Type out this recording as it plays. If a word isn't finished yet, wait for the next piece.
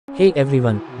Hey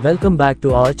everyone, welcome back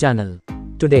to our channel.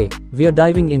 Today, we are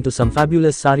diving into some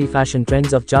fabulous sari fashion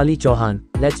trends of Charlie Chauhan.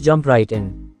 Let's jump right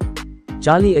in.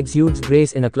 Charlie exudes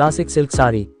grace in a classic silk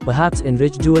sari, perhaps in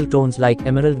rich jewel tones like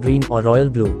emerald green or royal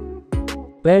blue.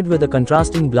 Paired with a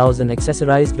contrasting blouse and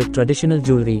accessorized with traditional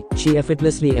jewelry, she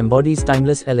effortlessly embodies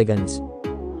timeless elegance.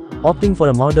 Opting for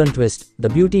a modern twist, the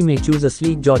beauty may choose a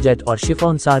sleek georgette or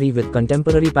chiffon sari with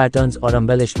contemporary patterns or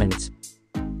embellishments.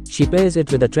 She pairs it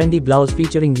with a trendy blouse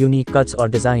featuring unique cuts or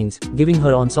designs, giving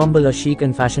her ensemble a chic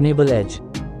and fashionable edge.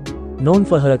 Known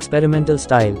for her experimental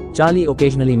style, Charlie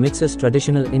occasionally mixes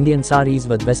traditional Indian saris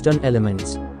with Western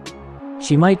elements.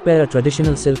 She might pair a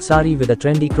traditional silk sari with a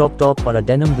trendy crop top or a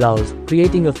denim blouse,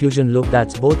 creating a fusion look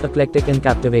that's both eclectic and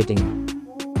captivating.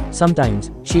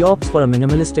 Sometimes, she opts for a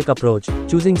minimalistic approach,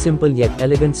 choosing simple yet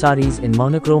elegant saris in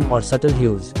monochrome or subtle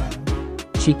hues.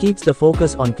 She keeps the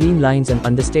focus on clean lines and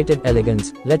understated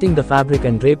elegance, letting the fabric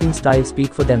and draping style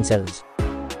speak for themselves.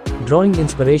 Drawing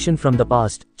inspiration from the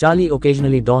past, Charlie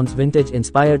occasionally dons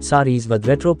vintage-inspired saris with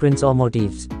retro prints or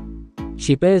motifs.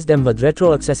 She pairs them with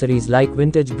retro accessories like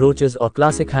vintage brooches or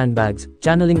classic handbags,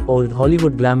 channeling old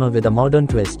Hollywood glamour with a modern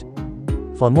twist.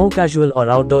 For more casual or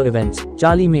outdoor events,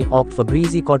 Charlie may opt for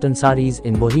breezy cotton saris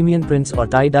in bohemian prints or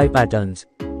tie-dye patterns.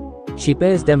 She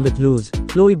pairs them with loose,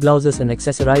 flowy blouses and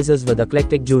accessorizes with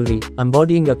eclectic jewelry,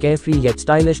 embodying a carefree yet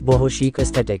stylish boho chic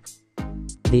aesthetic.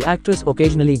 The actress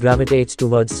occasionally gravitates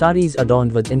towards saris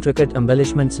adorned with intricate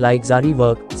embellishments like zari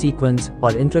work, sequins,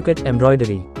 or intricate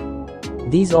embroidery.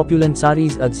 These opulent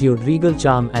saris exude regal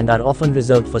charm and are often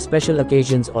reserved for special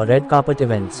occasions or red carpet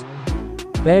events.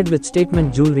 Paired with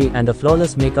statement jewelry and a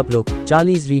flawless makeup look,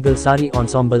 Charlie's regal sari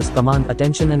ensembles command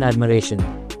attention and admiration.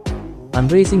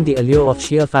 Embracing the allure of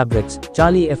sheer fabrics,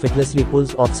 Charlie effortlessly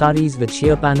pulls off saris with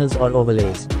sheer panels or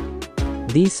overlays.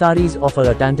 These saris offer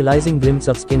a tantalizing glimpse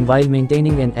of skin while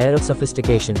maintaining an air of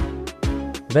sophistication.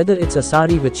 Whether it's a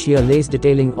sari with sheer lace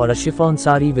detailing or a chiffon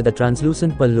sari with a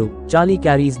translucent pallu, Charlie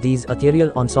carries these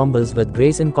ethereal ensembles with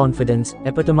grace and confidence,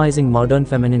 epitomizing modern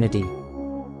femininity.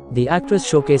 The actress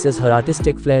showcases her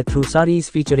artistic flair through saris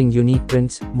featuring unique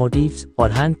prints, motifs, or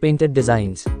hand-painted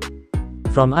designs.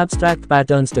 From abstract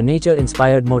patterns to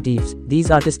nature-inspired motifs,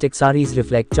 these artistic saris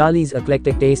reflect Charlie's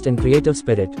eclectic taste and creative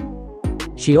spirit.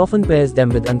 She often pairs them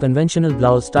with unconventional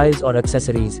blouse styles or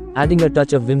accessories, adding a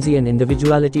touch of whimsy and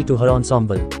individuality to her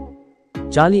ensemble.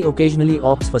 Charlie occasionally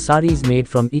opts for saris made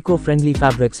from eco-friendly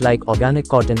fabrics like organic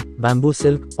cotton, bamboo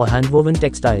silk, or hand-woven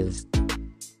textiles.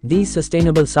 These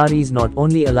sustainable saris not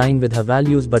only align with her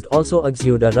values but also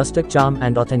exude a rustic charm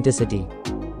and authenticity.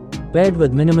 Paired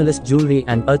with minimalist jewelry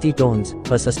and earthy tones,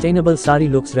 her sustainable sari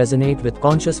looks resonate with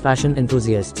conscious fashion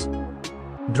enthusiasts.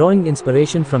 Drawing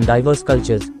inspiration from diverse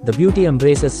cultures, the beauty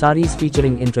embraces saris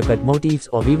featuring intricate motifs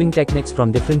or weaving techniques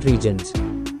from different regions.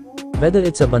 Whether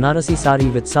it's a Banarasi sari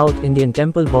with South Indian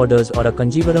temple borders or a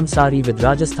Kanjivaram sari with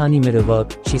Rajasthani mirror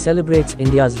work, she celebrates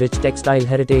India's rich textile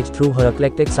heritage through her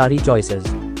eclectic sari choices.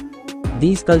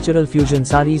 These cultural fusion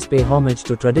saris pay homage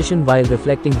to tradition while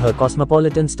reflecting her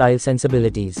cosmopolitan style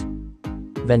sensibilities.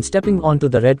 When stepping onto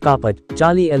the red carpet,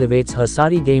 Charlie elevates her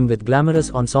sari game with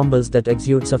glamorous ensembles that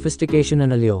exude sophistication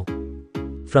and allure.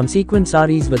 From sequin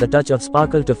saris with a touch of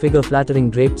sparkle to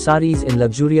figure-flattering draped saris in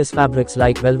luxurious fabrics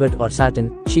like velvet or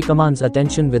satin, she commands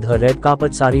attention with her red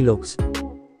carpet sari looks.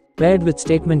 Paired with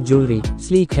statement jewelry,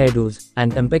 sleek hairdos,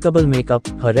 and impeccable makeup,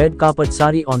 her red carpet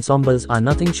sari ensembles are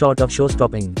nothing short of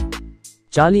show-stopping.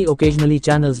 Charlie occasionally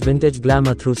channels vintage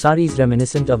glamour through saris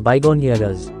reminiscent of bygone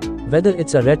eras. Whether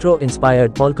it's a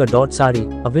retro-inspired polka dot sari,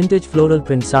 a vintage floral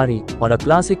print sari, or a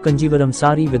classic Kanjivaram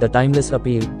sari with a timeless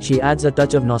appeal, she adds a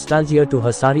touch of nostalgia to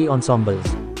her sari ensembles.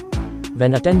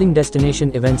 When attending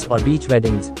destination events or beach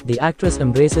weddings, the actress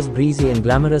embraces breezy and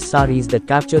glamorous saris that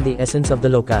capture the essence of the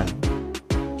locale.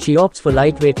 She opts for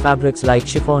lightweight fabrics like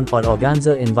chiffon or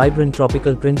organza in vibrant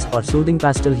tropical prints or soothing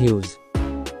pastel hues.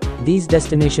 These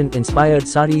destination-inspired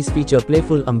saris feature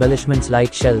playful embellishments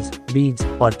like shells, beads,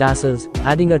 or tassels,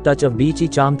 adding a touch of beachy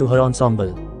charm to her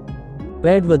ensemble.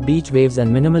 Paired with beach waves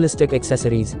and minimalistic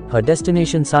accessories, her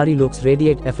destination sari looks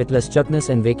radiate effortless chuckness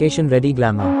and vacation-ready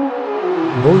glamour.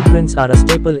 Bold prints are a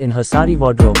staple in her sari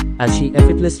wardrobe, as she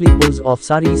effortlessly pulls off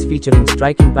saris featuring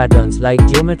striking patterns like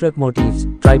geometric motifs,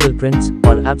 tribal prints,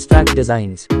 or abstract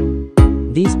designs.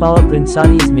 These power print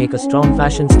saris make a strong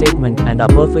fashion statement and are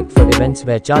perfect for events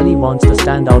where Charlie wants to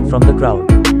stand out from the crowd.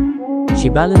 She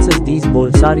balances these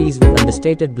bold saris with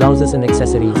understated blouses and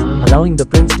accessories, allowing the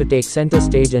prints to take center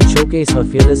stage and showcase her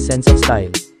fearless sense of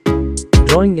style.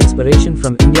 Drawing inspiration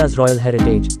from India's royal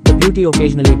heritage, the beauty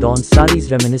occasionally dons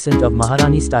saris reminiscent of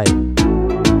Maharani style.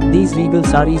 These regal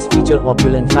saris feature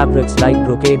opulent fabrics like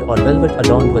brocade or velvet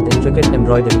adorned with intricate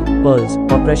embroidery, pearls,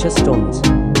 or precious stones.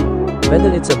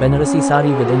 Whether it's a Banarasi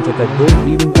sari with intricate gold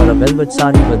weaving or a velvet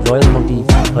sari with royal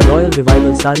motifs, her royal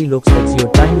revival sari looks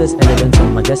exude timeless elegance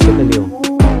and majestic allure.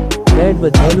 Paired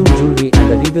with heirloom jewelry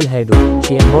and a regal hairdo,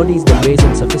 she embodies the grace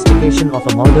and sophistication of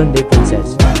a modern-day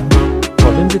princess.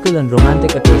 For whimsical and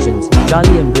romantic occasions,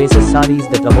 Charlie embraces saris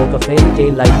that evoke a fairy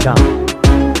tale-like charm.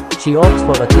 She opts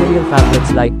for ethereal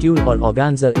fabrics like tulle or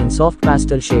organza in soft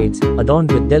pastel shades,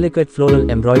 adorned with delicate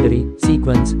floral embroidery,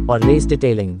 sequins, or lace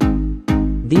detailing.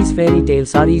 These fairy tale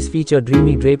saris feature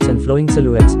dreamy drapes and flowing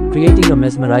silhouettes, creating a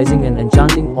mesmerizing and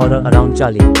enchanting aura around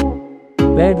Charlie.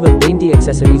 Paired with dainty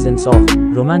accessories and soft,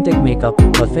 romantic makeup,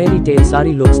 her fairy tale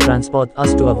sari looks transport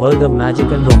us to a world of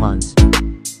magic and romance.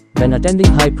 When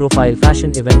attending high-profile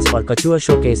fashion events or couture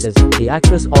showcases, the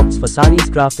actress opts for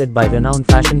saris crafted by renowned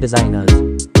fashion designers.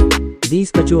 These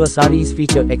couture saris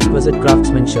feature exquisite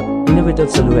craftsmanship,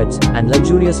 innovative silhouettes, and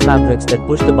luxurious fabrics that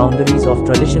push the boundaries of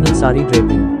traditional sari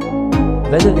draping.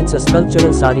 Whether it's a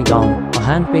sculptural sari gown, a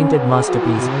hand-painted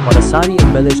masterpiece, or a sari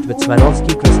embellished with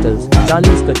Swarovski crystals,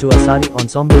 Charlie's couture sari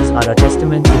ensembles are a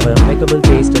testament to her impeccable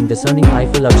taste and discerning eye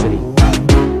for luxury.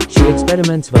 She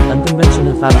experiments with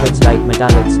unconventional fabrics like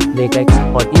metallics, latex,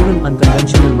 or even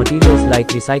unconventional materials like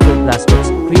recycled plastics,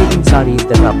 creating saris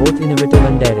that are both innovative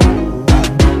and daring.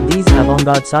 These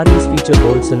avant-garde saris feature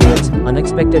bold silhouettes,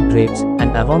 unexpected drapes,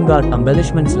 and avant-garde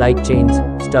embellishments like chains,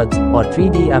 studs, or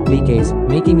 3D appliques,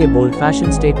 making a bold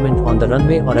fashion statement on the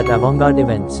runway or at avant-garde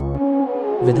events.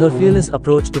 With her fearless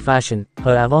approach to fashion,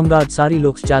 her avant-garde sari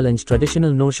looks challenge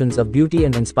traditional notions of beauty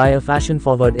and inspire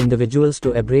fashion-forward individuals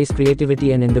to embrace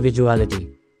creativity and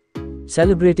individuality.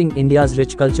 Celebrating India's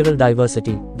rich cultural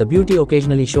diversity, the beauty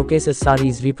occasionally showcases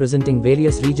saris representing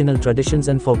various regional traditions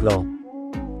and folklore.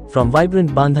 From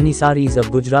vibrant Bandhani saris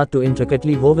of Gujarat to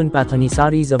intricately woven Pathani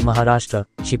saris of Maharashtra,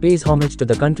 she pays homage to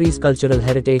the country's cultural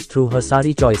heritage through her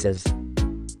sari choices.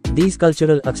 These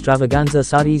cultural extravaganza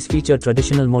saris feature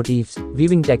traditional motifs,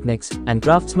 weaving techniques, and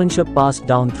craftsmanship passed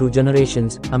down through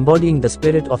generations, embodying the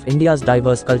spirit of India's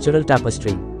diverse cultural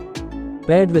tapestry.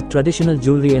 Paired with traditional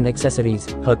jewelry and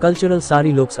accessories, her cultural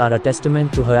sari looks are a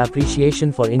testament to her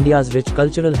appreciation for India's rich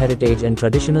cultural heritage and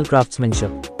traditional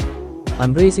craftsmanship.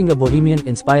 Embracing a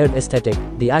bohemian-inspired aesthetic,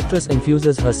 the actress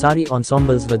infuses her sari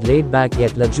ensembles with laid-back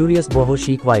yet luxurious boho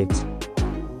chic vibes.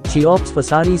 She opts for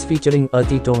saris featuring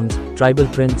earthy tones, tribal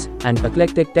prints, and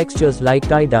eclectic textures like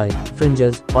tie-dye,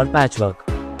 fringes, or patchwork.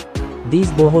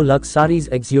 These boho luxe saris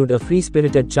exude a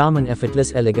free-spirited charm and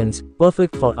effortless elegance,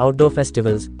 perfect for outdoor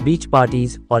festivals, beach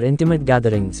parties, or intimate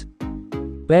gatherings.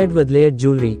 Paired with layered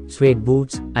jewelry, suede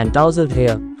boots, and tousled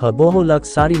hair, her boho luxe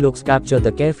sari looks capture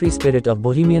the carefree spirit of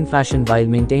bohemian fashion while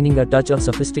maintaining a touch of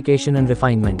sophistication and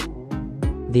refinement.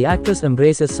 The actress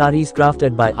embraces saris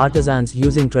crafted by artisans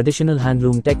using traditional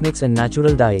handloom techniques and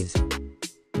natural dyes.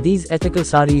 These ethical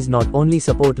saris not only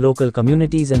support local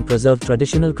communities and preserve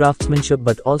traditional craftsmanship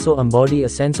but also embody a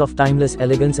sense of timeless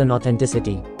elegance and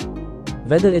authenticity.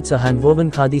 Whether it's a hand-woven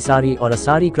khadi sari or a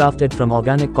sari crafted from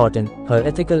organic cotton, her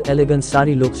ethical elegance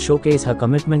sari looks showcase her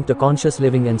commitment to conscious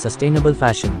living and sustainable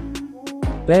fashion.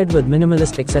 Paired with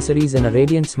minimalist accessories and a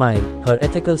radiant smile, her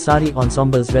ethical sari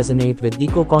ensembles resonate with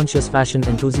eco-conscious fashion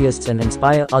enthusiasts and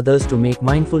inspire others to make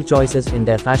mindful choices in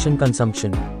their fashion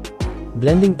consumption.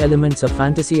 Blending elements of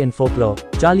fantasy and folklore,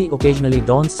 Charlie occasionally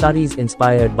dons saris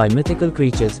inspired by mythical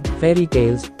creatures, fairy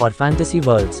tales, or fantasy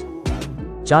worlds.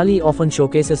 Charlie often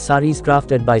showcases saris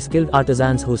crafted by skilled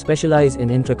artisans who specialize in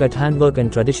intricate handwork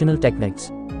and traditional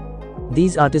techniques.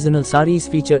 These artisanal saris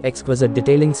feature exquisite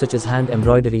detailing such as hand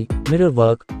embroidery, mirror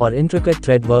work, or intricate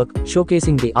thread work,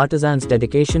 showcasing the artisan's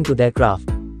dedication to their craft.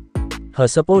 Her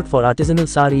support for artisanal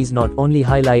saris not only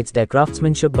highlights their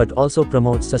craftsmanship but also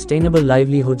promotes sustainable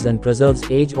livelihoods and preserves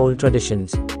age-old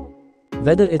traditions.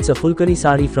 Whether it's a fulkari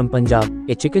sari from Punjab,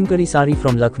 a chikankari sari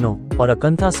from Lucknow, or a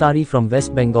kantha sari from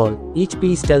West Bengal, each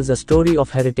piece tells a story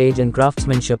of heritage and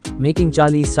craftsmanship, making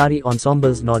Charlie's sari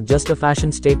ensembles not just a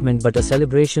fashion statement but a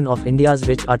celebration of India's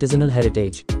rich artisanal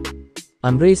heritage.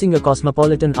 Embracing a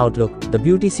cosmopolitan outlook, the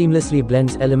beauty seamlessly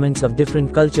blends elements of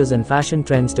different cultures and fashion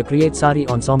trends to create sari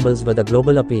ensembles with a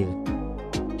global appeal.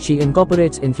 She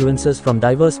incorporates influences from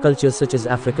diverse cultures such as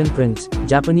African prints,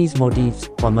 Japanese motifs,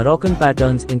 or Moroccan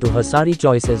patterns into her sari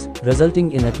choices,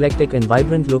 resulting in eclectic and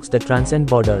vibrant looks that transcend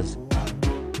borders.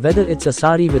 Whether it's a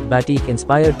sari with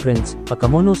batik-inspired prints, a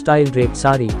kimono-style draped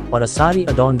sari, or a sari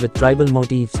adorned with tribal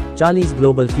motifs, Charlie's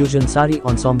global fusion sari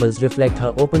ensembles reflect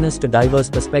her openness to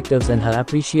diverse perspectives and her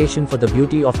appreciation for the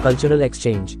beauty of cultural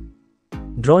exchange.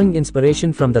 Drawing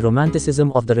inspiration from the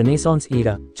romanticism of the Renaissance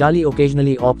era, Charlie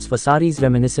occasionally opts for saris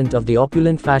reminiscent of the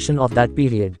opulent fashion of that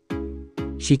period.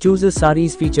 She chooses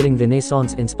saris featuring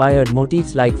Renaissance-inspired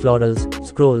motifs like florals,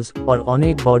 scrolls, or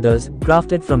ornate borders,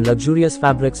 crafted from luxurious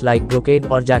fabrics like brocade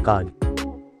or jacquard.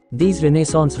 These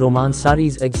Renaissance romance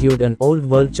saris exude an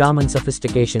old-world charm and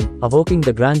sophistication, evoking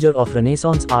the grandeur of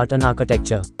Renaissance art and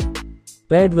architecture.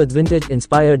 Paired with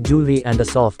vintage-inspired jewelry and a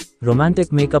soft,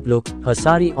 romantic makeup look, her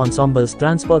sari ensembles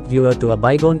transport viewer to a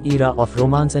bygone era of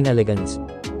romance and elegance.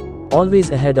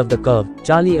 Always ahead of the curve,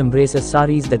 Charlie embraces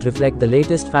saris that reflect the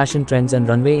latest fashion trends and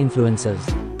runway influences.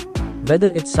 Whether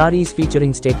it's saris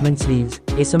featuring statement sleeves,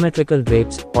 asymmetrical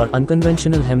drapes, or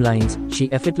unconventional hemlines,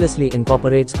 she effortlessly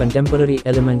incorporates contemporary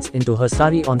elements into her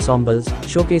sari ensembles,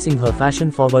 showcasing her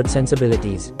fashion-forward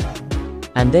sensibilities.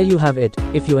 And there you have it.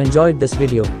 If you enjoyed this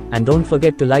video, and don't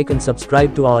forget to like and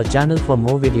subscribe to our channel for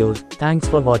more videos. Thanks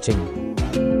for watching.